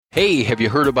Hey, have you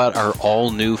heard about our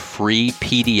all-new free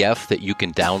PDF that you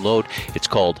can download? It's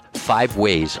called 5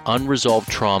 Ways Unresolved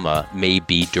Trauma May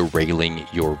Be Derailing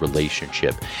Your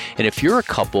Relationship. And if you're a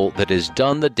couple that has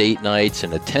done the date nights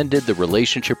and attended the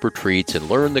relationship retreats and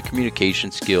learned the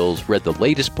communication skills, read the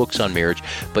latest books on marriage,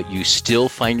 but you still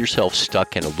find yourself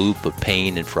stuck in a loop of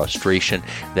pain and frustration,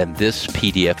 then this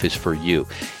PDF is for you.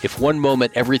 If one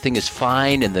moment everything is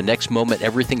fine and the next moment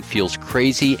everything feels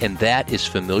crazy and that is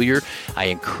familiar, I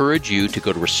encourage you to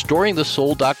go to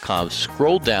restoringthesoul.com,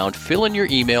 scroll down, fill in your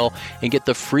email, and get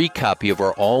the free copy of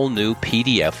our all-new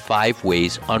PDF, 5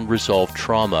 Ways Unresolved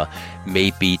Trauma May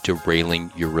Be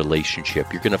Derailing Your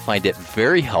Relationship. You're going to find it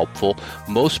very helpful.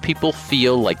 Most people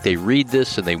feel like they read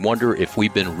this and they wonder if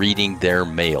we've been reading their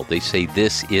mail. They say,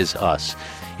 this is us.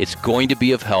 It's going to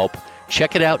be of help.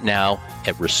 Check it out now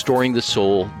at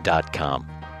restoringthesoul.com.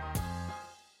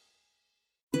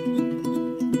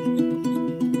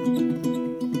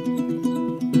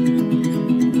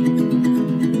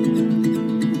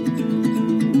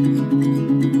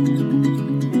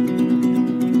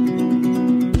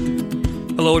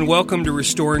 Hello and welcome to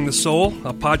Restoring the Soul,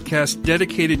 a podcast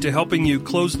dedicated to helping you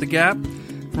close the gap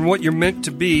from what you're meant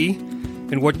to be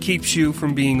and what keeps you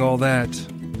from being all that.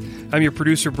 I'm your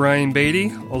producer, Brian Beatty,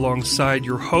 alongside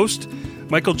your host,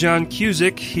 Michael John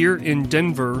Cusick, here in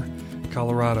Denver,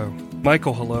 Colorado.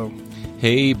 Michael, hello.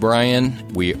 Hey,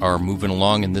 Brian. We are moving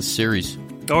along in this series.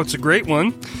 Oh, it's a great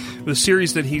one. The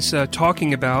series that he's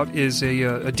talking about is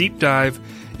a deep dive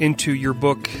into your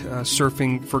book,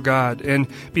 Surfing for God. And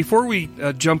before we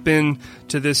jump in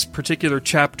to this particular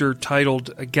chapter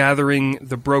titled Gathering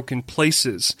the Broken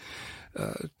Places,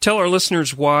 tell our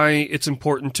listeners why it's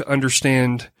important to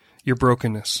understand your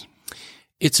brokenness.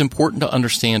 It's important to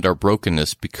understand our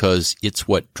brokenness because it's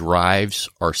what drives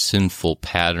our sinful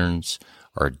patterns,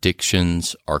 our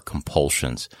addictions, our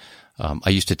compulsions.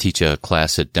 I used to teach a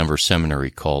class at Denver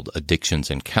Seminary called Addictions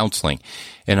and Counseling.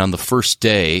 And on the first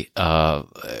day, right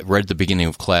at the beginning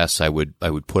of class, I would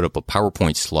put up a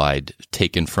PowerPoint slide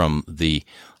taken from the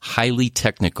highly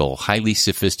technical, highly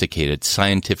sophisticated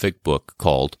scientific book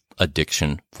called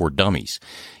Addiction for Dummies.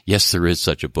 Yes, there is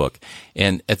such a book.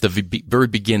 And at the very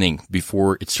beginning,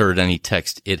 before it started any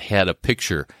text, it had a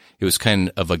picture. It was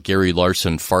kind of a Gary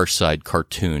Larson Far Side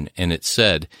cartoon, and it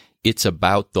said, "It's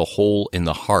about the hole in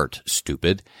the heart,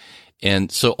 stupid."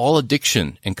 And so all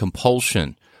addiction and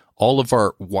compulsion, all of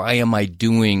our why am I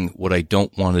doing what I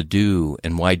don't want to do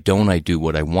and why don't I do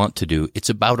what I want to do,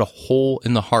 it's about a hole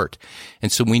in the heart.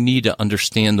 And so we need to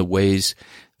understand the ways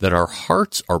that our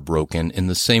hearts are broken in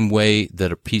the same way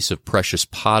that a piece of precious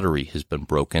pottery has been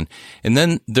broken. And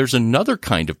then there's another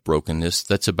kind of brokenness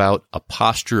that's about a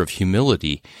posture of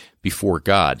humility before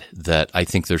God that I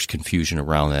think there's confusion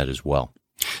around that as well.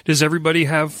 Does everybody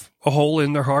have a hole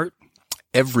in their heart?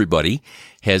 Everybody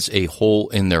has a hole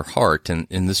in their heart, and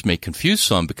this may confuse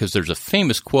some because there's a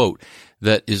famous quote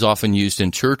that is often used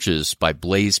in churches by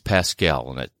Blaise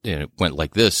Pascal, and it went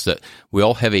like this, that we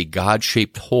all have a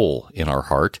God-shaped hole in our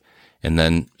heart, and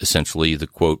then essentially the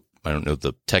quote, I don't know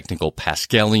the technical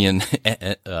Pascalian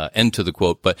end to the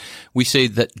quote, but we say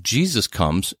that Jesus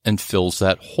comes and fills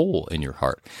that hole in your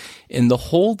heart. And the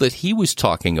hole that he was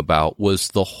talking about was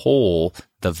the hole,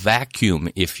 the vacuum,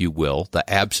 if you will, the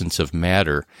absence of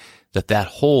matter, that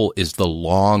hole is the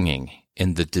longing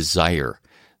and the desire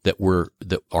that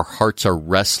our hearts are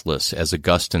restless, as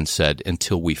Augustine said,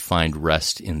 until we find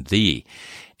rest in thee.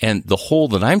 And the hole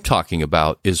that I'm talking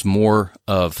about is more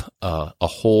of a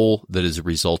hole that is a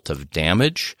result of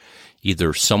damage,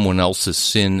 either someone else's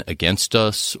sin against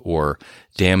us or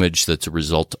damage that's a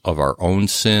result of our own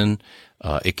sin.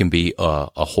 It can be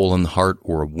a hole in the heart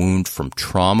or a wound from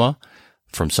trauma,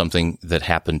 from something that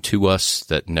happened to us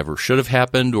that never should have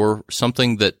happened, or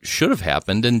something that should have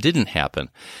happened and didn't happen.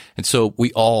 And so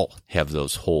we all have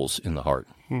those holes in the heart.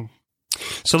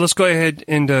 So let's go ahead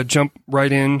and jump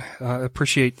right in.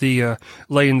 Appreciate the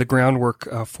laying the groundwork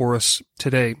for us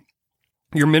today.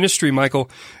 Your ministry, Michael,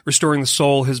 Restoring the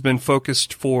Soul, has been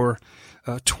focused for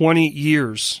 20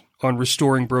 years on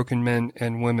restoring broken men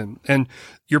and women. And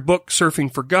your book,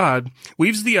 Surfing for God,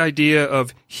 weaves the idea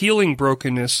of healing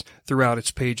brokenness throughout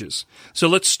its pages. So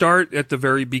let's start at the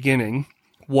very beginning.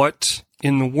 What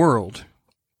in the world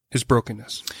is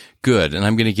brokenness? Good. And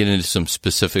I'm going to get into some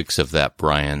specifics of that,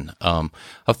 Brian. A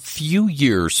few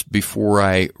years before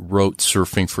I wrote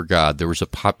Surfing for God, there was a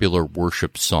popular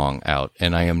worship song out,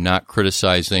 and I am not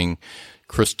criticizing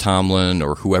Chris Tomlin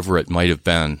or whoever it might have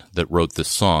been that wrote this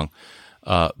song.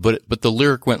 But the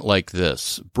lyric went like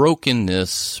this: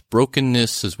 brokenness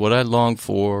is what I long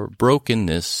for.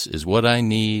 Brokenness is what I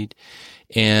need.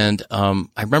 And I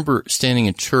remember standing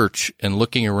in church and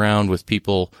looking around with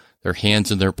people, their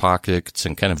hands in their pockets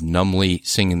and kind of numbly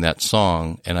singing that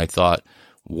song. And I thought,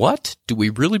 what? Do we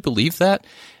really believe that?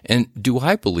 And do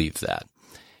I believe that?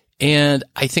 And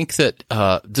I think that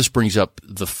this brings up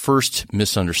the first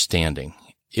misunderstanding.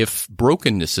 If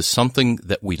brokenness is something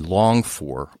that we long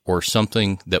for or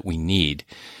something that we need,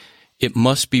 it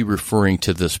must be referring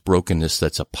to this brokenness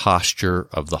that's a posture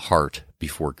of the heart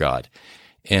before God.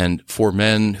 And for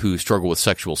men who struggle with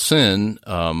sexual sin,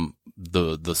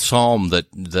 the psalm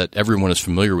that everyone is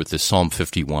familiar with is Psalm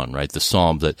 51, right? The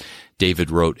psalm that David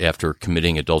wrote after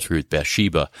committing adultery with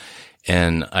Bathsheba.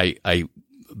 And I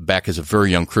back as a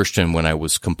very young Christian, when I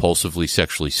was compulsively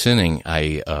sexually sinning,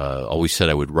 I always said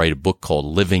I would write a book called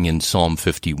Living in Psalm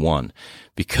 51,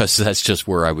 because that's just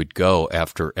where I would go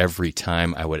after every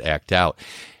time I would act out.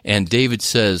 And David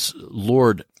says,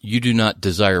 Lord, you do not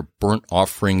desire burnt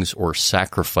offerings or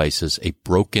sacrifices. A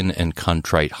broken and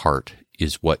contrite heart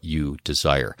is what you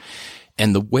desire.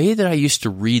 And the way that I used to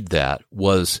read that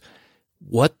was,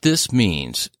 what this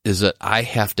means is that I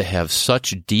have to have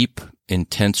such deep,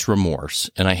 intense remorse,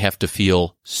 and I have to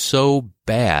feel so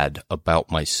bad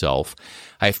about myself.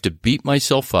 I have to beat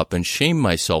myself up and shame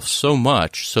myself so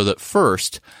much so that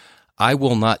first, I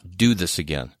will not do this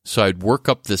again. So I'd work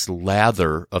up this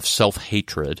lather of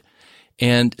self-hatred.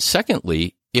 And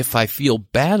secondly, if I feel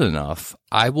bad enough,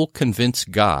 I will convince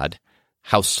God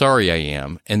how sorry I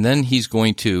am, and then He's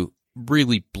going to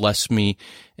really bless me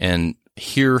and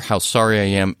hear how sorry I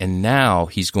am, and now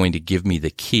He's going to give me the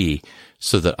key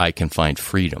so that I can find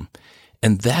freedom.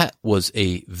 And that was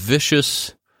a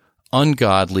vicious,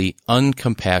 ungodly,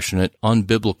 uncompassionate,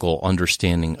 unbiblical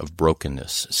understanding of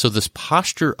brokenness. So this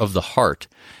posture of the heart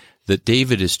that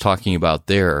David is talking about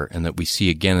there, and that we see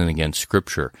again and again in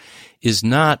Scripture, is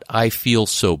not, I feel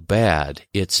so bad.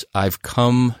 It's, I've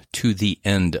come to the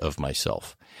end of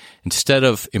myself. Instead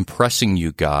of impressing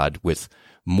you, God, with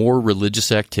more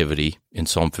religious activity, in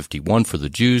Psalm 51 for the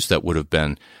Jews, that would have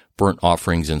been burnt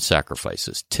offerings and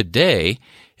sacrifices. Today,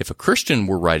 if a Christian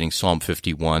were writing Psalm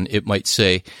 51, it might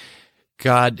say,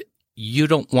 God, you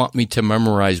don't want me to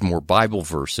memorize more Bible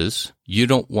verses. You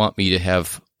don't want me to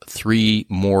have 3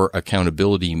 more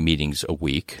accountability meetings a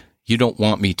week. You don't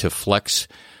want me to flex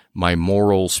my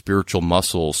moral, spiritual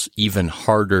muscles even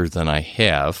harder than I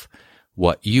have.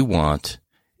 What you want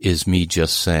is me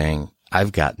just saying,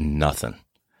 I've got nothing.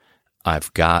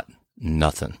 I've got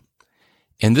nothing.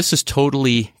 And this is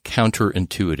totally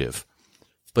counterintuitive.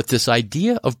 But this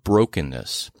idea of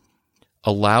brokenness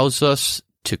allows us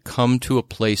to come to a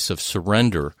place of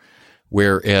surrender,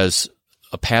 whereas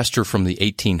a pastor from the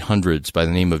 1800s by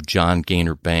the name of John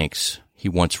Gaynor Banks, he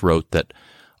once wrote that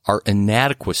our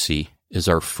inadequacy is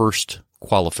our first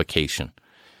qualification.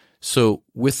 So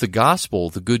with the gospel,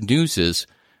 the good news is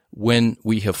when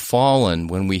we have fallen,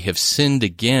 when we have sinned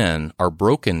again, our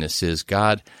brokenness is,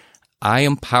 God, I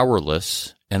am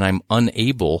powerless and I'm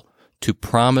unable to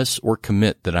promise or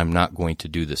commit that I'm not going to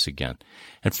do this again.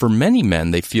 And for many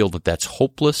men, they feel that that's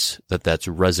hopeless, that that's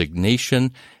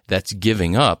resignation, that's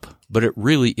giving up, but it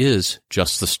really is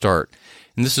just the start.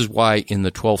 And this is why in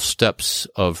the 12 steps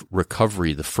of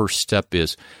recovery, the first step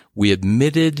is we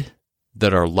admitted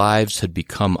that our lives had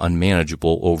become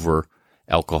unmanageable over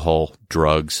alcohol,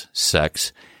 drugs,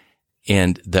 sex,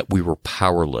 and that we were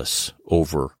powerless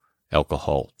over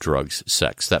alcohol, drugs,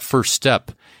 sex. That first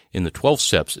step in the 12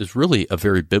 steps is really a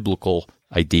very biblical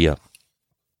idea.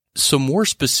 So more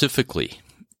specifically,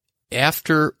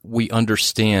 after we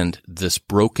understand this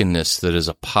brokenness that is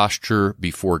a posture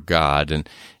before God, and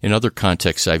in other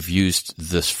contexts I've used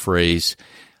this phrase,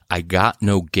 I got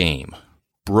no game.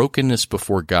 Brokenness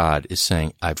before God is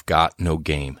saying, I've got no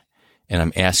game. And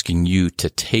I'm asking you to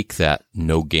take that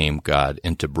no game, God,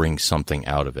 and to bring something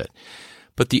out of it.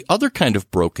 But the other kind of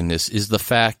brokenness is the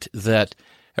fact that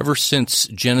ever since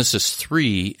Genesis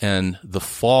 3 and the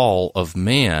fall of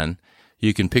man,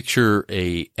 you can picture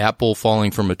an apple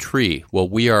falling from a tree. Well,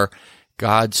 we are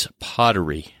God's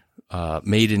pottery,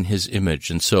 made in His image.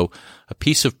 And so a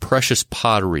piece of precious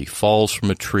pottery falls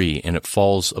from a tree and it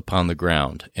falls upon the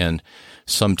ground. And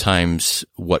sometimes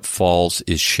what falls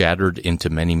is shattered into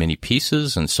many, many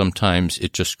pieces, and sometimes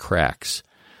it just cracks.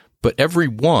 But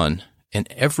everyone and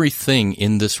everything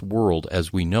in this world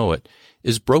as we know it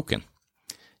is broken.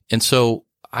 And so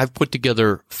I've put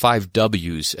together 5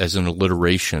 W's as an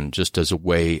alliteration, just as a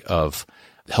way of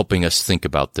helping us think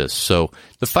about this. So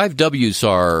the 5 W's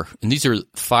are, and these are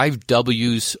 5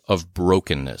 W's of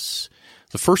brokenness.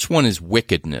 The first one is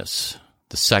wickedness.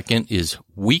 The second is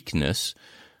weakness.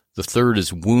 The third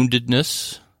is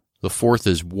woundedness. The fourth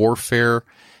is warfare.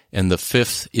 And the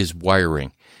fifth is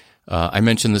wiring. I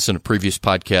mentioned this in a previous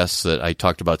podcast that I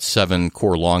talked about 7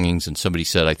 core longings, and somebody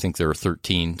said, I think there are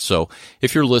 13. So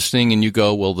if you're listening and you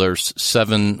go, well, there's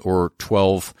 7 or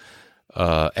 12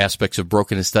 aspects of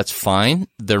brokenness, that's fine.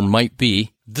 There might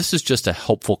be. This is just a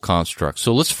helpful construct.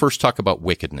 So let's first talk about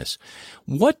wickedness.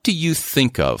 What do you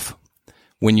think of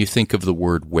when you think of the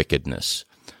word wickedness?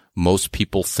 Most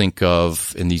people think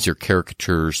of, and these are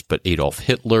caricatures, but Adolf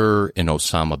Hitler and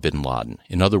Osama bin Laden.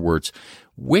 In other words,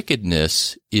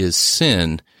 wickedness is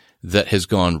sin that has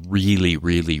gone really,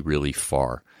 really, really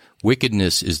far.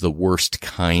 Wickedness is the worst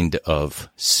kind of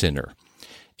sinner.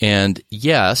 And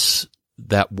yes,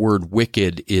 that word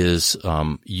wicked is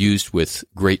used with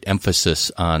great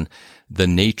emphasis on the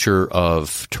nature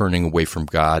of turning away from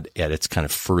God at its kind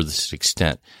of furthest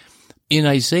extent. In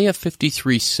Isaiah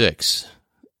 53:6,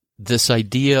 this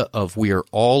idea of we are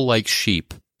all like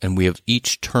sheep and we have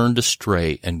each turned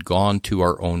astray and gone to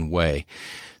our own way.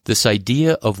 This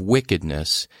idea of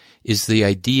wickedness is the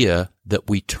idea that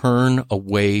we turn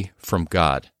away from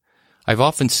God. I've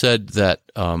often said that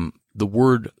the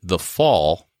word the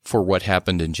fall for what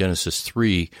happened in Genesis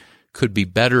 3 could be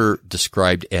better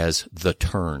described as the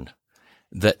turn.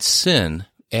 That sin,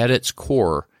 at its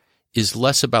core, is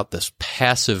less about this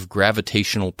passive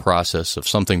gravitational process of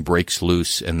something breaks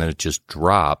loose and then it just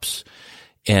drops,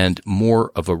 and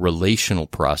more of a relational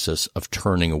process of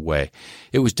turning away.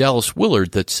 It was Dallas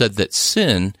Willard that said that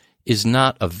sin is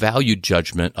not a value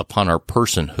judgment upon our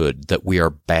personhood, that we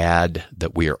are bad,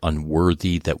 that we are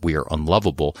unworthy, that we are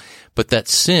unlovable, but that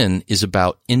sin is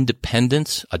about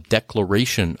independence, a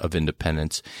declaration of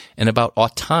independence, and about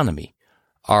autonomy,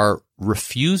 our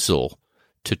refusal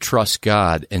to trust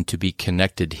God and to be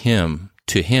connected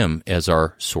to Him as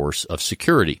our source of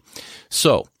security.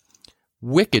 So,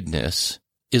 wickedness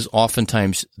is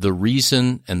oftentimes the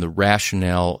reason and the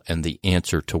rationale and the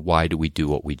answer to why do we do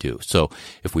what we do. So,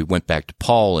 if we went back to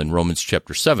Paul in Romans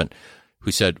chapter 7,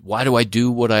 who said, why do I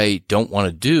do what I don't want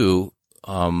to do?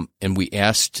 And we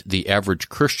asked the average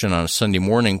Christian on a Sunday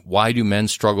morning, why do men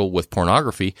struggle with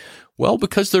pornography? Well,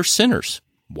 because they're sinners.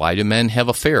 Why do men have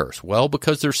affairs? Well,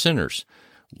 because they're sinners.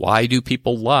 Why do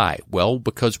people lie? Well,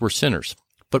 because we're sinners.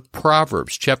 But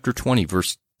Proverbs chapter 20,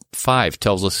 verse 5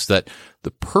 tells us that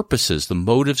the purposes, the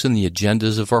motives, and the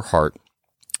agendas of our heart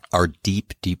are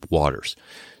deep, deep waters.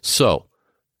 So,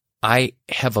 I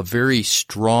have a very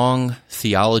strong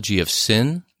theology of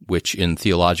sin, which in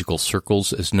theological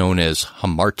circles is known as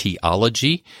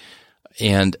hamartiology.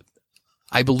 And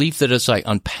I believe that as I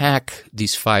unpack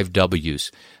these 5 W's,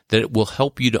 that it will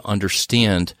help you to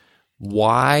understand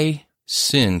why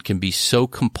sin can be so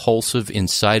compulsive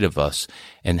inside of us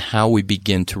and how we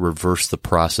begin to reverse the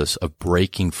process of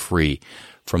breaking free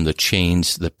from the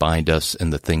chains that bind us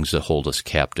and the things that hold us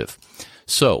captive.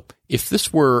 So, if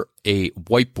this were a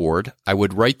whiteboard, I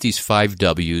would write these 5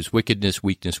 W's, wickedness,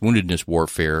 weakness, woundedness,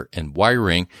 warfare, and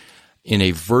wiring, in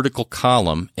a vertical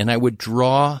column, and I would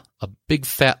draw a big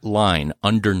fat line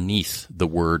underneath the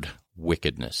word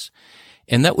wickedness.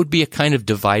 And that would be a kind of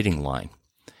dividing line.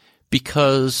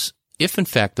 Because if, in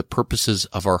fact, the purposes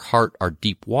of our heart are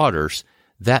deep waters,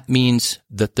 that means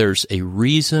that there's a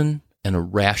reason and a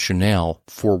rationale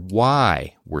for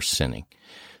why we're sinning.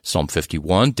 Psalm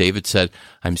 51, David said,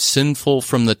 I'm sinful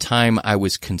from the time I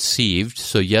was conceived.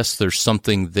 So yes, there's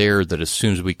something there that as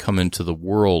soon as we come into the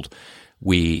world,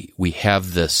 we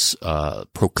have this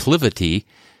proclivity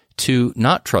to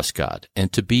not trust God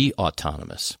and to be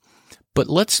autonomous. But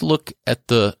let's look at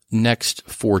the next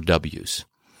 4 W's.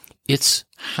 It's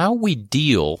how we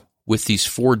deal with these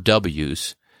 4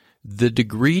 W's, the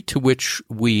degree to which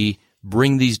we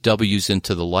bring these W's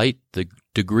into the light, the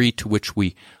degree to which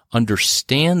we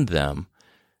understand them,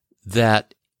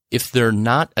 that if they're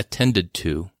not attended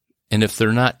to, and if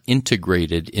they're not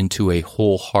integrated into a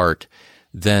whole heart,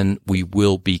 then we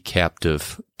will be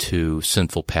captive to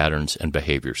sinful patterns and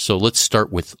behaviors. So let's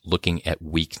start with looking at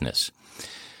weakness.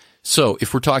 So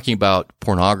if we're talking about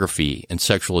pornography and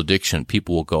sexual addiction,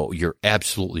 people will go, you're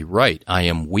absolutely right. I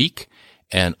am weak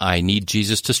and I need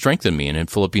Jesus to strengthen me. And in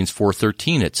Philippians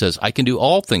 4:13, it says, I can do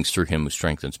all things through him who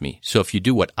strengthens me. So if you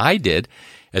do what I did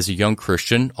as a young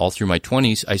Christian all through my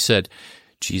 20s, I said,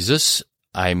 Jesus,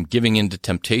 I'm giving in to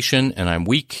temptation and I'm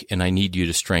weak and I need you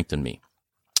to strengthen me.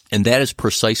 And that is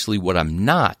precisely what I'm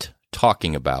not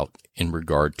talking about in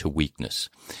regard to weakness.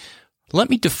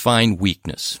 Let me define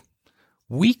weakness.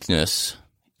 Weakness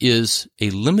is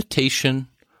a limitation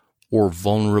or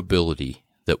vulnerability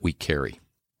that we carry.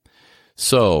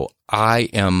 So I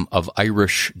am of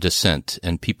Irish descent,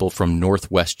 and people from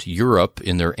Northwest Europe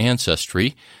in their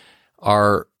ancestry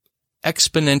are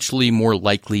exponentially more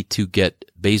likely to get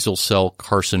basal cell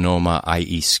carcinoma,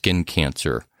 i.e. skin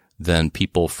cancer, than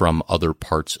people from other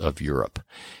parts of Europe.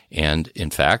 And in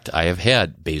fact, I have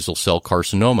had basal cell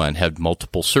carcinoma and had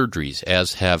multiple surgeries,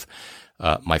 as have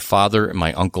my father and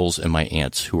my uncles and my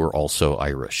aunts who are also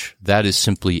Irish. That is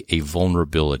simply a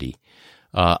vulnerability.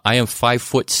 I am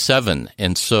 5'7",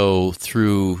 and so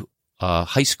through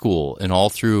high school and all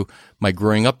through my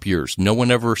growing up years, no one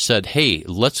ever said, hey,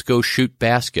 let's go shoot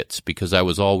baskets, because I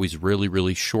was always really,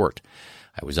 really short.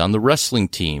 I was on the wrestling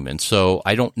team, and so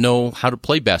I don't know how to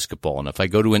play basketball. And if I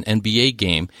go to an NBA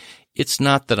game, it's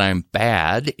not that I'm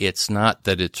bad. It's not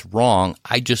that it's wrong.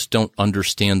 I just don't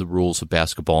understand the rules of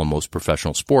basketball and most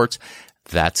professional sports.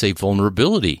 That's a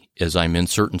vulnerability, as I'm in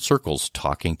certain circles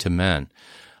talking to men.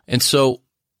 And so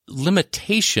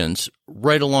limitations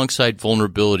right alongside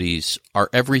vulnerabilities are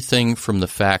everything from the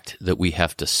fact that we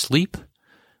have to sleep,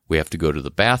 we have to go to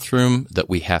the bathroom, that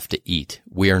we have to eat.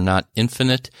 We are not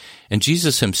infinite. And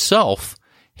Jesus himself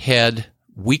had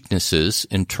weaknesses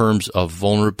in terms of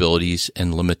vulnerabilities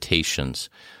and limitations.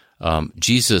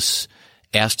 Jesus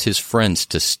asked his friends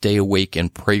to stay awake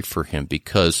and pray for him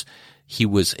because he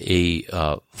was a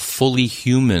fully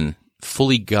human,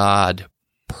 fully God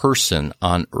person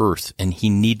on earth, and he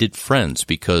needed friends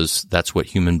because that's what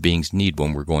human beings need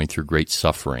when we're going through great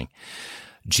suffering.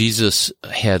 Jesus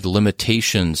had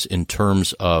limitations in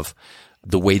terms of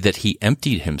the way that he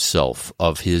emptied himself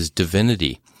of his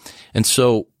divinity. And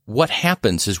so what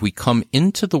happens is we come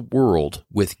into the world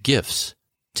with gifts,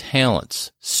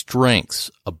 talents,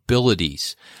 strengths,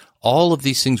 abilities, all of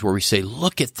these things where we say,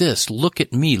 look at this, look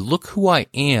at me, look who I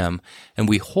am, and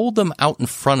we hold them out in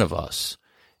front of us.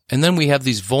 And then we have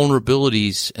these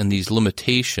vulnerabilities and these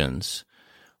limitations.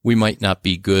 We might not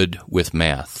be good with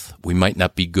math. We might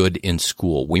not be good in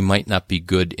school. We might not be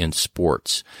good in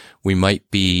sports. We might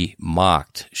be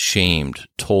mocked, shamed,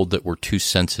 told that we're too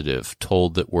sensitive,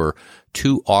 told that we're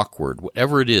too awkward.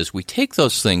 Whatever it is, we take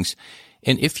those things,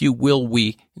 and if you will,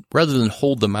 we, rather than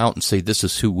hold them out and say, this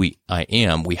is who I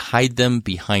am, we hide them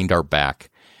behind our back,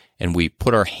 and we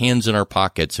put our hands in our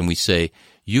pockets, and we say,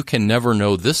 you can never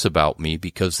know this about me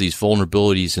because these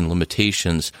vulnerabilities and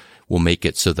limitations will make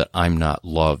it so that I'm not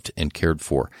loved and cared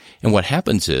for. And what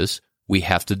happens is we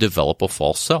have to develop a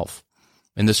false self.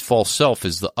 And this false self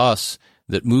is the us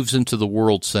that moves into the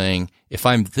world saying, if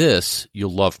I'm this,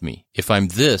 you'll love me. If I'm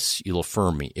this, you'll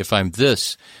affirm me. If I'm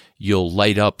this, you'll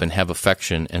light up and have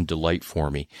affection and delight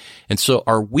for me. And so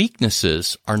our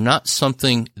weaknesses are not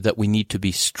something that we need to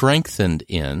be strengthened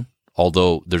in,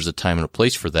 although there's a time and a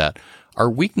place for that. Our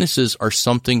weaknesses are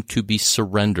something to be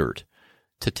surrendered,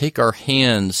 to take our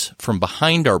hands from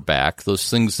behind our back, those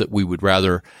things that we would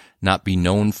rather not be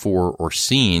known for or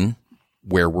seen,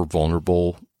 where we're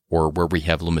vulnerable or where we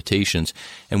have limitations,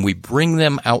 and we bring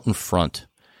them out in front.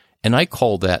 And I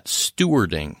call that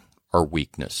stewarding our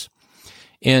weakness.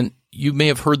 And you may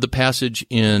have heard the passage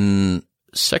in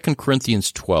 2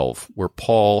 Corinthians 12, where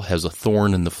Paul has a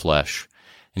thorn in the flesh.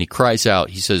 And he cries out,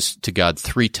 he says to God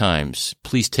 3 times,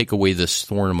 please take away this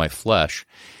thorn in my flesh.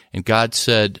 And God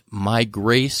said, my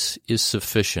grace is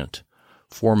sufficient,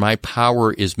 for my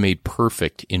power is made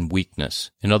perfect in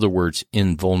weakness. In other words,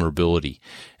 in vulnerability.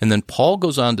 And then Paul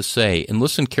goes on to say, and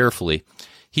listen carefully,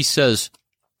 he says,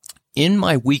 in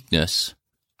my weakness,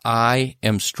 I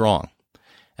am strong.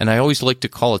 And I always like to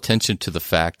call attention to the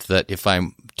fact that if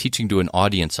I'm teaching to an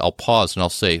audience, I'll pause and I'll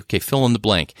say, okay, fill in the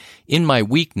blank. In my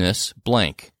weakness,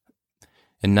 blank.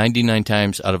 And 99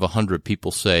 times out of 100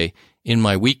 people say, in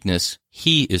my weakness,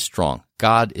 he is strong.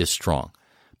 God is strong.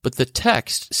 But the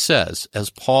text says,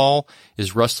 as Paul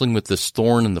is wrestling with this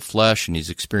thorn in the flesh and he's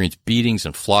experienced beatings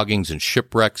and floggings and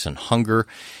shipwrecks and hunger,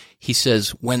 he says,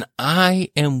 when I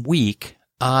am weak,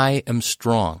 I am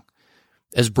strong.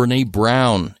 As Brene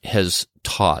Brown has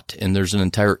taught, and there's an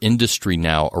entire industry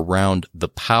now around the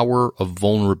power of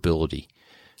vulnerability.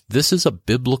 This is a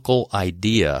biblical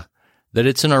idea that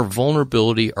it's in our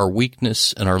vulnerability, our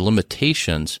weakness, and our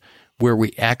limitations where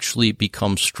we actually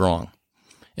become strong.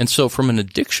 And so from an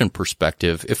addiction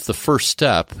perspective, if the first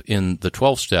step in the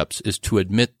 12 steps is to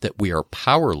admit that we are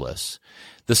powerless,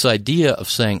 this idea of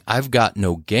saying, I've got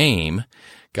no game,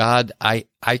 God, I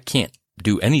can't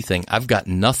do anything, I've got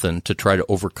nothing to try to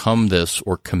overcome this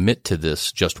or commit to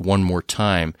this just one more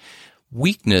time.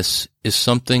 Weakness is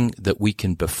something that we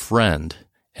can befriend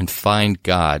and find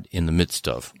God in the midst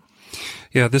of.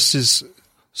 Yeah, this is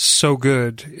so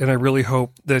good, and I really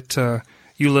hope that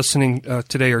you listening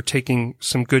today are taking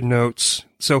some good notes.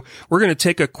 So we're going to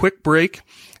take a quick break.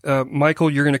 Michael,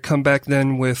 you're going to come back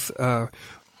then with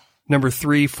number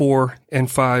 3, 4, and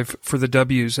 5 for the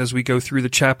W's as we go through the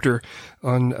chapter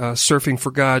on Surfing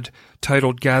for God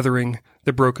titled Gathering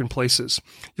the Broken Places.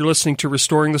 You're listening to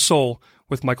Restoring the Soul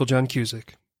with Michael John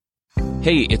Cusick.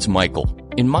 Hey, it's Michael.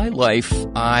 In my life,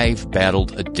 I've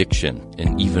battled addiction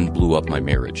and even blew up my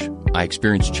marriage. I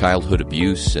experienced childhood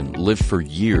abuse and lived for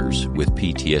years with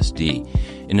PTSD.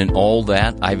 And in all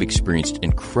that, I've experienced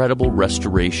incredible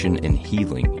restoration and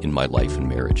healing in my life and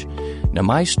marriage. Now,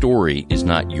 my story is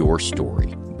not your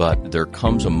story, but there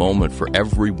comes a moment for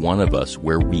every one of us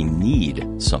where we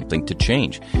need something to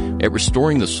change. At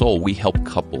Restoring the Soul, we help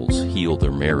couples heal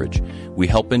their marriage. We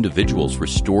help individuals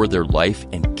restore their life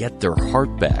and get their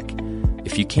heart back.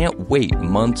 If you can't wait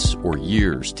months or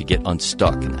years to get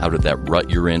unstuck and out of that rut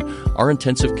you're in, our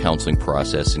intensive counseling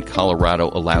process in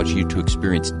Colorado allows you to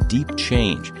experience deep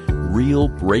change, real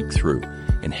breakthrough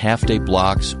in half-day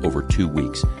blocks over 2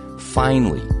 weeks.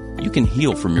 Finally, you can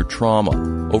heal from your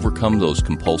trauma, overcome those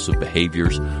compulsive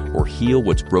behaviors, or heal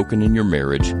what's broken in your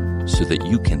marriage so that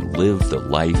you can live the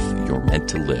life you're meant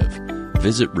to live.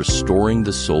 Visit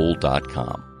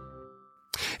restoringthesoul.com.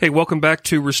 Hey, welcome back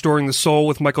to Restoring the Soul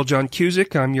with Michael John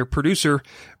Cusick. I'm your producer,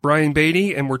 Brian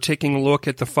Beatty, and we're taking a look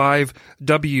at the 5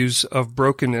 W's of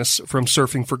brokenness from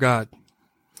Surfing for God.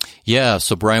 Yeah,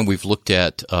 so Brian, we've looked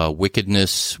at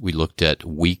wickedness, we looked at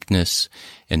weakness,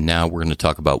 and now we're going to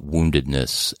talk about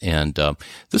woundedness. And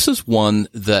this is one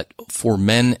that, for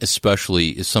men especially,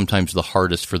 is sometimes the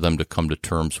hardest for them to come to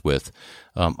terms with.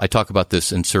 I talk about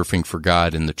this in Surfing for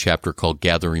God in the chapter called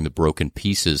Gathering the Broken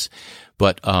Pieces.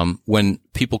 But when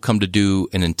people come to do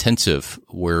an intensive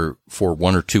where for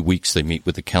 1 or 2 weeks they meet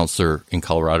with a counselor in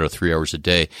Colorado 3 hours a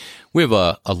day, we have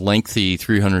a lengthy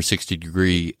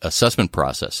 360-degree assessment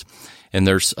process. And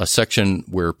there's a section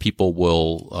where people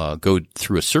will go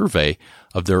through a survey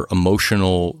of their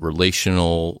emotional,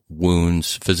 relational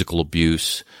wounds, physical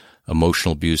abuse,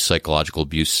 emotional abuse, psychological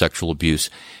abuse, sexual abuse.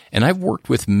 And I've worked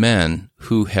with men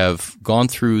who have gone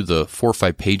through the 4 or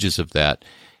 5 pages of that,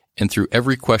 and through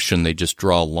every question, they just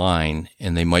draw a line,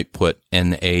 and they might put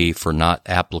NA for not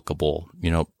applicable.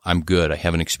 You know, I'm good. I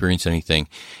haven't experienced anything.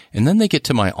 And then they get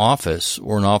to my office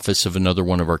or an office of another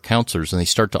one of our counselors, and they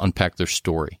start to unpack their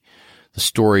story. The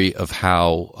story of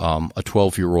how a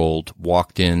 12-year-old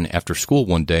walked in after school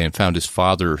one day and found his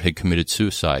father had committed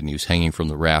suicide, and he was hanging from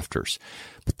the rafters.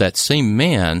 But that same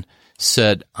man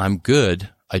said, I'm good.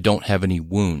 I don't have any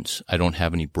wounds. I don't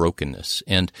have any brokenness.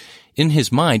 And in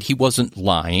his mind, he wasn't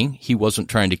lying. He wasn't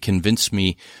trying to convince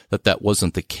me that that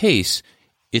wasn't the case.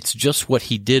 It's just what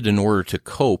he did in order to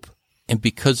cope. And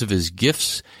because of his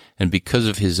gifts and because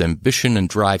of his ambition and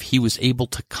drive, he was able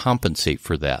to compensate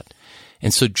for that.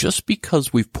 And so just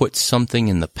because we've put something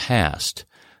in the past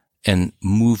and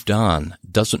moved on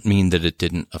doesn't mean that it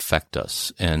didn't affect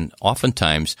us. And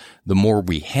oftentimes, the more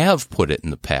we have put it in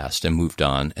the past and moved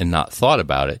on and not thought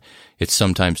about it, it's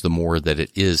sometimes the more that it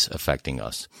is affecting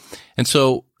us. And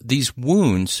so these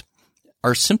wounds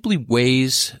are simply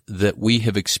ways that we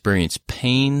have experienced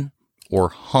pain or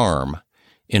harm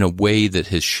in a way that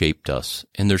has shaped us.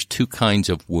 And there's 2 kinds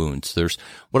of wounds. There's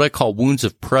what I call wounds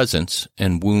of presence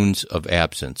and wounds of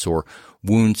absence, or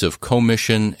wounds of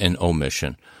commission and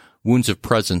omission. Wounds of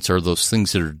presence are those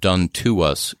things that are done to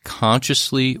us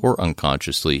consciously or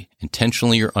unconsciously,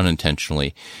 intentionally or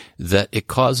unintentionally, that it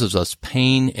causes us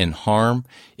pain and harm.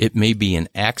 It may be an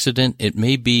accident. It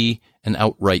may be an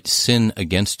outright sin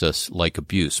against us, like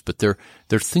abuse. But they're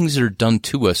things that are done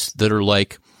to us that are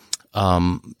like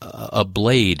a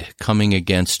blade coming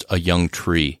against a young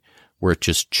tree where it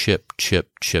just chip,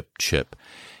 chip, chip, chip.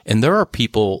 And there are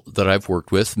people that I've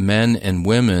worked with, men and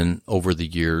women over the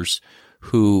years,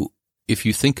 who, if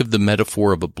you think of the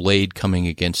metaphor of a blade coming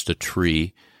against a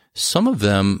tree, some of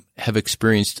them have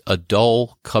experienced a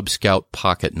dull Cub Scout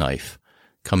pocket knife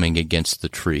coming against the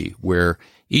tree, where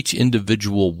each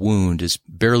individual wound is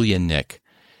barely a nick.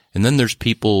 And then there's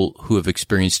people who have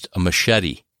experienced a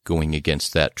machete going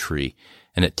against that tree,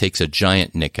 and it takes a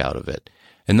giant nick out of it.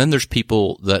 And then there's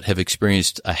people that have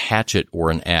experienced a hatchet or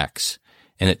an axe,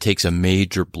 and it takes a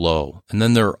major blow. And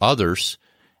then there are others,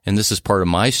 and this is part of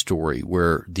my story,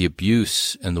 where the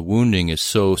abuse and the wounding is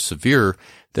so severe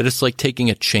that it's like taking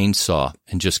a chainsaw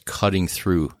and just cutting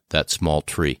through that small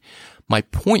tree. My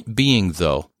point being,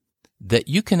 though, that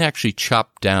you can actually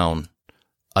chop down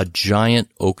a giant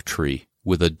oak tree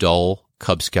with a dull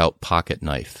Cub Scout pocket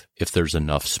knife if there's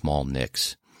enough small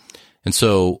nicks. And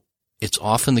so it's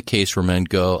often the case where men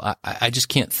go, I just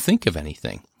can't think of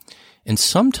anything. And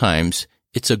sometimes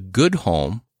it's a good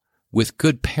home with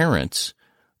good parents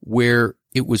where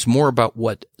it was more about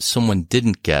what someone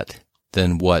didn't get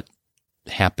than what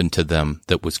happened to them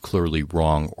that was clearly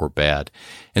wrong or bad.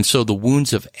 And so the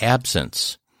wounds of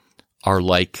absence are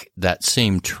like that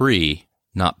same tree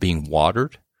not being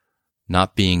watered,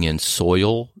 not being in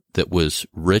soil that was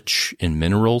rich in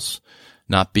minerals,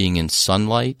 not being in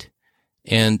sunlight,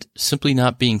 and simply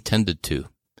not being tended to.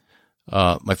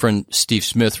 My friend Steve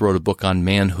Smith wrote a book on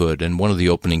manhood, and one of the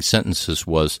opening sentences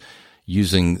was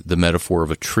using the metaphor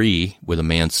of a tree with a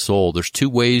man's soul. There's two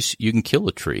ways you can kill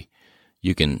a tree.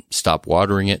 You can stop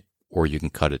watering it, or you can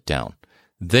cut it down.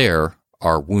 There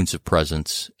are wounds of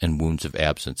presence and wounds of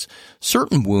absence.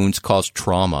 Certain wounds cause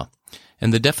trauma,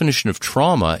 and the definition of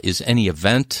trauma is any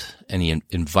event, any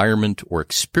environment or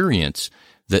experience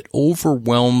that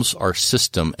overwhelms our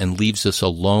system and leaves us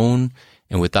alone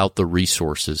and without the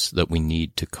resources that we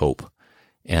need to cope.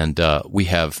 And we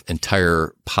have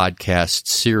entire podcast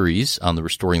series on the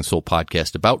Restoring the Soul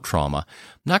podcast about trauma.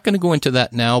 I'm not going to go into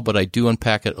that now, but I do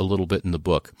unpack it a little bit in the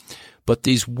book. But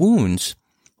these wounds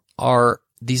are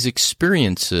these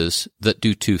experiences that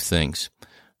do two things.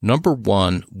 Number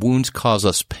one, wounds cause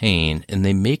us pain, and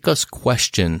they make us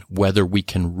question whether we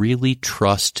can really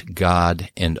trust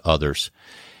God and others.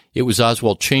 It was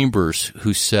Oswald Chambers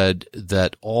who said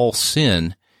that all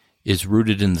sin is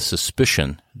rooted in the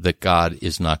suspicion that God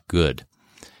is not good.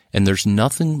 And there's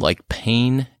nothing like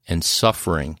pain and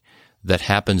suffering that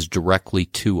happens directly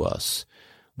to us,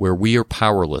 where we are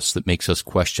powerless, that makes us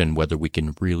question whether we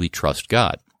can really trust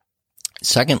God.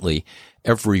 Secondly,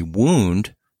 every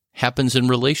wound happens in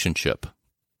relationship.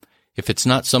 If it's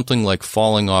not something like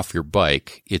falling off your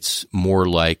bike, it's more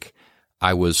like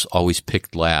I was always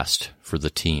picked last for the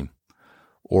team,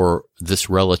 or this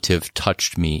relative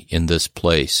touched me in this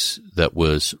place that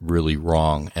was really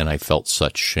wrong and I felt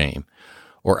such shame,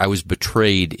 or I was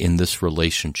betrayed in this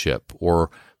relationship, or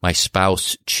my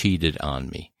spouse cheated on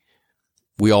me.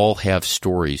 We all have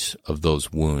stories of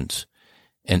those wounds,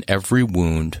 and every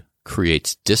wound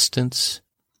creates distance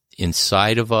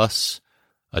inside of us,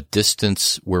 a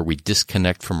distance where we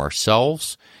disconnect from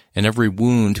ourselves, and every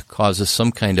wound causes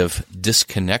some kind of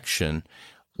disconnection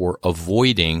or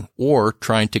avoiding or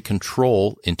trying to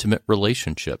control intimate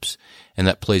relationships. And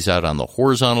that plays out on the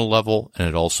horizontal level, and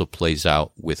it also plays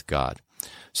out with God.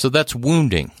 So that's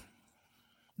wounding.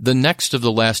 The next of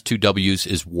the last two W's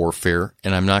is warfare,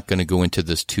 and I'm not going to go into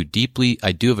this too deeply.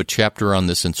 I do have a chapter on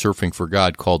this in Surfing for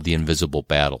God called The Invisible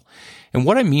Battle. And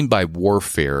what I mean by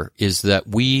warfare is that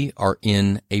we are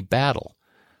in a battle.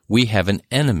 We have an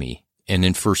enemy. And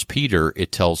in 1 Peter,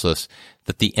 it tells us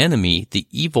that the enemy, the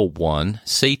evil one,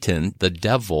 Satan, the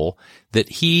devil, that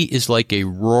he is like a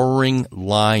roaring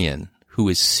lion who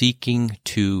is seeking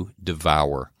to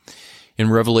devour. In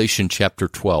Revelation chapter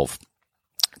 12,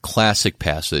 classic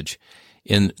passage,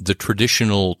 in the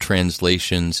traditional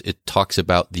translations, it talks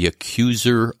about the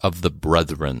accuser of the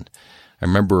brethren. I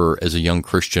remember as a young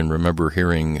Christian,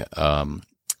 hearing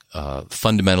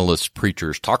fundamentalist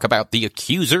preachers talk about the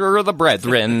accuser of the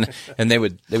brethren, and they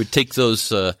would take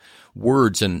those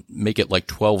words and make it like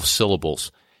 12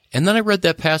 syllables. And then I read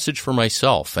that passage for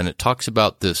myself, and it talks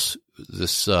about this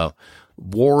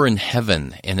war in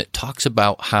heaven, and it talks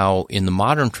about how in the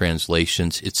modern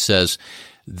translations it says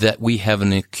that we have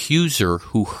an accuser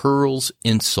who hurls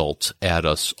insults at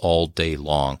us all day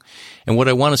long. And what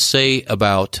I want to say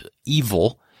about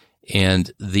evil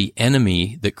and the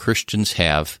enemy that Christians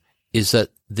have is that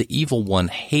the evil one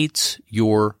hates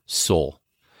your soul.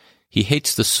 He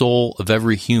hates the soul of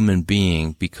every human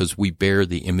being because we bear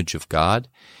the image of God.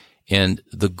 And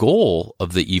the goal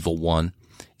of the evil one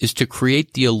is to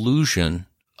create the illusion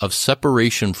of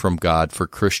separation from God for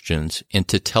Christians and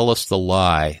to tell us the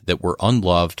lie that we're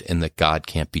unloved and that God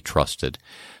can't be trusted.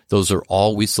 Those are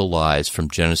always the lies from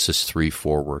Genesis 3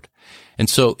 forward. And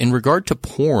so in regard to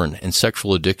porn and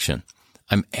sexual addiction,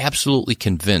 I'm absolutely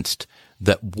convinced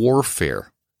that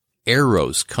warfare,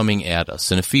 arrows coming at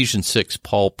us. In Ephesians 6,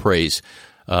 Paul prays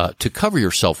to cover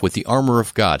yourself with the armor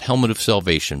of God, helmet of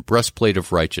salvation, breastplate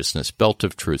of righteousness, belt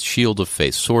of truth, shield of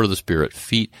faith, sword of the Spirit,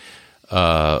 feet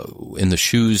in the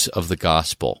shoes of the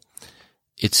gospel.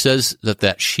 It says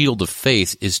that shield of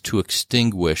faith is to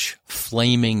extinguish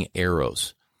flaming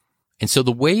arrows. And so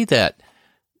the way that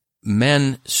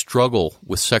men struggle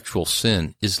with sexual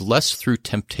sin is less through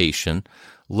temptation,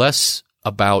 less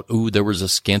about, there was a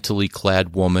scantily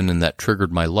clad woman and that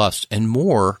triggered my lust, and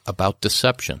more about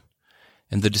deception.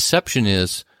 And the deception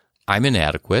is, I'm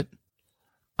inadequate,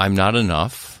 I'm not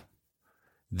enough,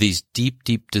 these deep,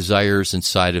 deep desires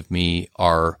inside of me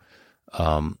are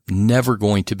never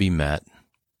going to be met.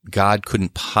 God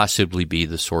couldn't possibly be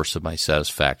the source of my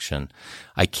satisfaction.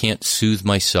 I can't soothe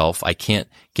myself. I can't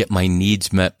get my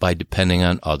needs met by depending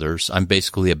on others. I'm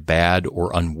basically a bad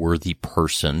or unworthy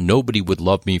person. Nobody would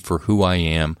love me for who I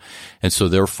am. And so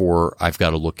therefore, I've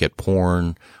got to look at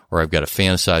porn, or I've got to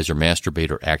fantasize or masturbate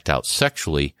or act out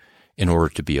sexually in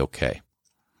order to be okay.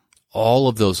 All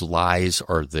of those lies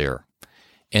are there.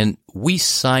 And we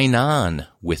sign on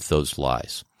with those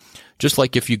lies. Just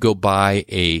like if you go buy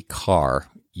a car,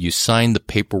 you sign the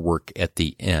paperwork at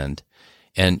the end,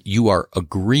 and you are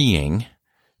agreeing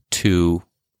to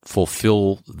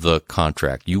fulfill the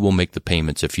contract. You will make the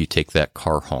payments if you take that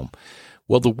car home.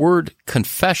 Well, the word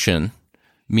confession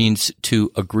means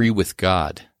to agree with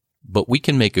God, but we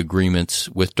can make agreements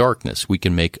with darkness. We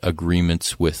can make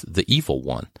agreements with the evil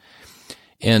one.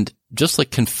 And just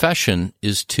like confession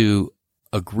is to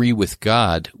agree with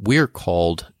God, we are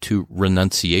called to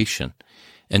renunciation.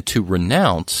 And to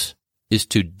renounce is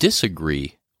to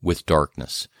disagree with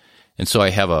darkness. And so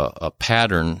I have a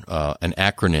pattern, an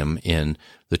acronym in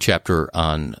the chapter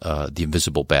on the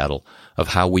invisible battle of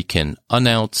how we can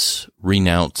announce,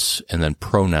 renounce, and then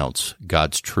pronounce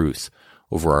God's truth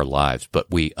over our lives.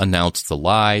 But we announce the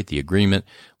lie, the agreement,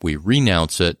 we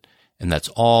renounce it, and that's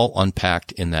all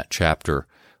unpacked in that chapter.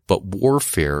 But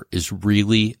warfare is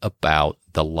really about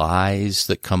the lies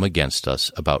that come against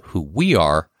us about who we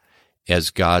are as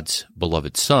God's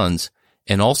beloved sons,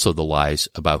 and also the lies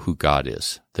about who God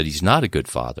is, that He's not a good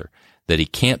father, that He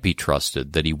can't be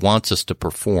trusted, that He wants us to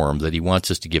perform, that He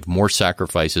wants us to give more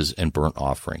sacrifices and burnt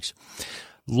offerings.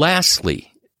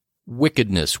 Lastly,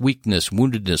 wickedness, weakness,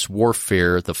 woundedness,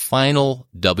 warfare, the final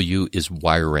W is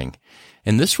wiring.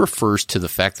 And this refers to the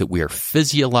fact that we are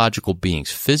physiological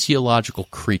beings, physiological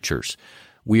creatures.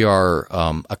 We are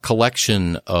a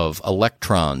collection of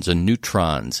electrons and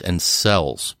neutrons and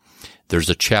cells. There's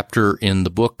a chapter in the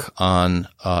book on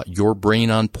your brain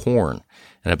on porn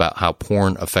and about how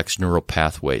porn affects neural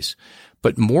pathways.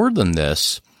 But more than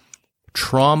this,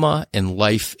 trauma and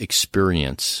life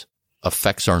experience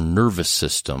affects our nervous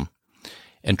system,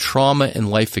 and trauma and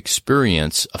life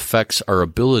experience affects our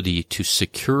ability to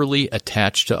securely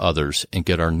attach to others and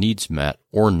get our needs met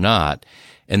or not,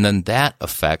 and then that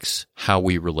affects how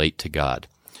we relate to God.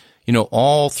 You know,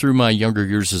 all through my younger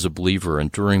years as a believer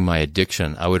and during my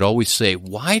addiction, I would always say,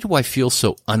 why do I feel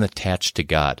so unattached to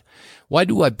God? Why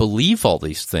do I believe all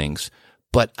these things,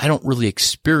 but I don't really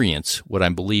experience what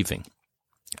I'm believing?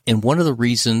 And one of the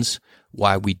reasons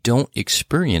why we don't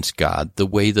experience God the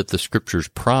way that the Scriptures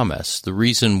promise, the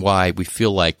reason why we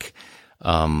feel like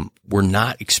we're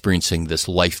not experiencing this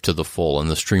life to the full and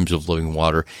the streams of living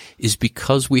water, is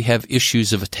because we have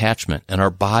issues of attachment, and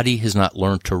our body has not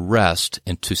learned to rest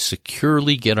and to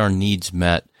securely get our needs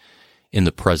met in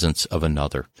the presence of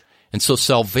another. And so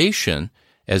salvation,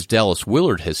 as Dallas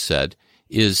Willard has said,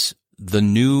 is the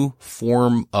new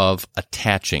form of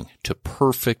attaching to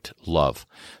perfect love.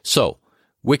 So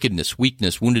wickedness,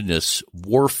 weakness, woundedness,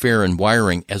 warfare, and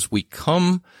wiring, as we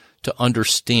come to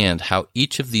understand how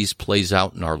each of these plays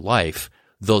out in our life,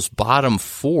 those bottom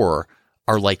four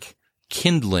are like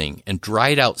kindling and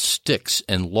dried out sticks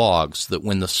and logs that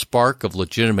when the spark of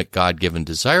legitimate God-given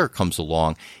desire comes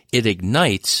along, it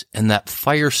ignites and that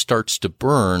fire starts to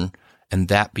burn, and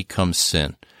that becomes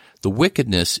sin. The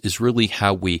wickedness is really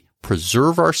how we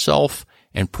preserve ourselves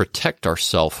and protect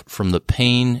ourselves from the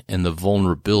pain and the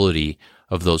vulnerability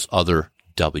of those other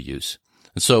W's.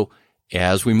 And so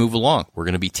as we move along, we're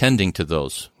going to be tending to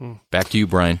those. Back to you,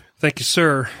 Brian. Thank you,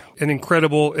 sir. An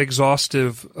incredible,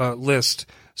 exhaustive list.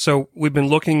 So we've been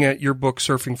looking at your book,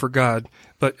 Surfing for God,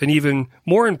 but an even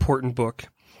more important book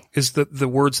is the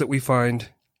words that we find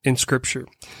in Scripture.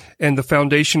 And the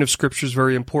foundation of Scripture is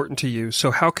very important to you. So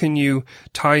how can you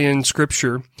tie in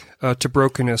Scripture to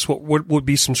brokenness? What would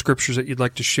be some Scriptures that you'd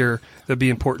like to share that would be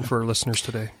important for our listeners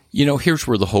today? You know, here's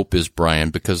where the hope is, Brian,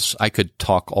 because I could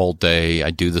talk all day.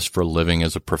 I do this for a living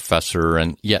as a professor,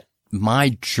 and yet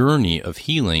my journey of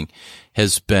healing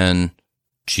has been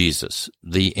Jesus.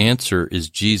 The answer is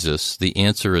Jesus. The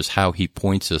answer is how He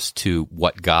points us to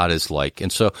what God is like.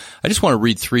 And so I just want to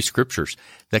read 3 scriptures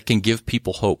that can give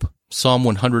people hope. Psalm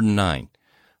 109,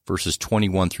 verses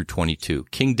 21 through 22.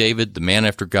 King David, the man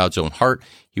after God's own heart,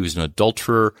 he was an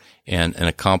adulterer and an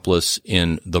accomplice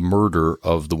in the murder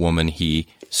of the woman he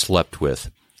slept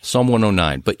with. Psalm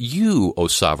 109, but you, O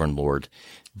sovereign Lord,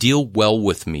 deal well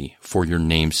with me for your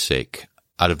name's sake.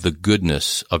 Out of the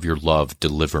goodness of your love,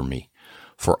 deliver me.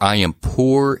 For I am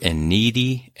poor and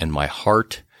needy, and my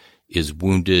heart is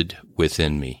wounded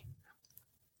within me.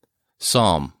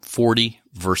 Psalm 40,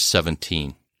 verse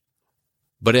 17.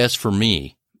 But as for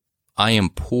me, I am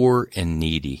poor and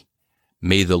needy.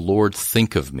 May the Lord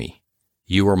think of me.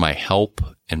 You are my help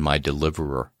and my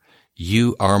deliverer.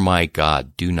 You are my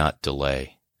God. Do not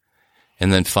delay.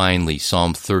 And then finally,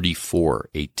 Psalm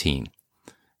 34:18.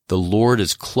 The Lord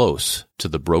is close to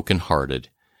the brokenhearted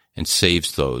and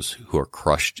saves those who are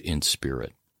crushed in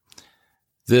spirit.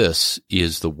 This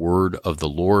is the word of the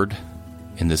Lord,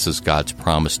 and this is God's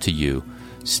promise to you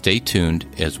Stay tuned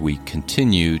as we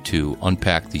continue to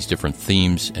unpack these different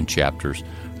themes and chapters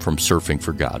from Surfing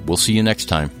for God. We'll see you next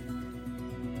time.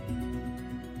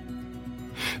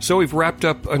 So we've wrapped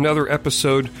up another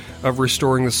episode of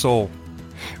Restoring the Soul.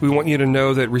 We want you to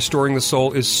know that Restoring the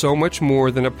Soul is so much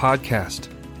more than a podcast.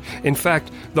 In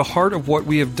fact, the heart of what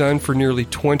we have done for nearly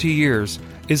 20 years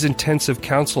is intensive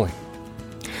counseling.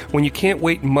 When you can't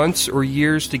wait months or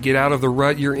years to get out of the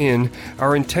rut you're in,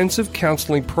 our intensive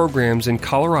counseling programs in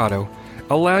Colorado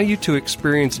allow you to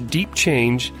experience deep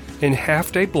change in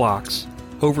half-day blocks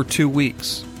over 2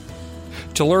 weeks.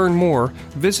 To learn more,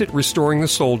 visit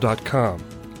restoringthesoul.com.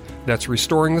 That's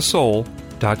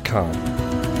restoringthesoul.com.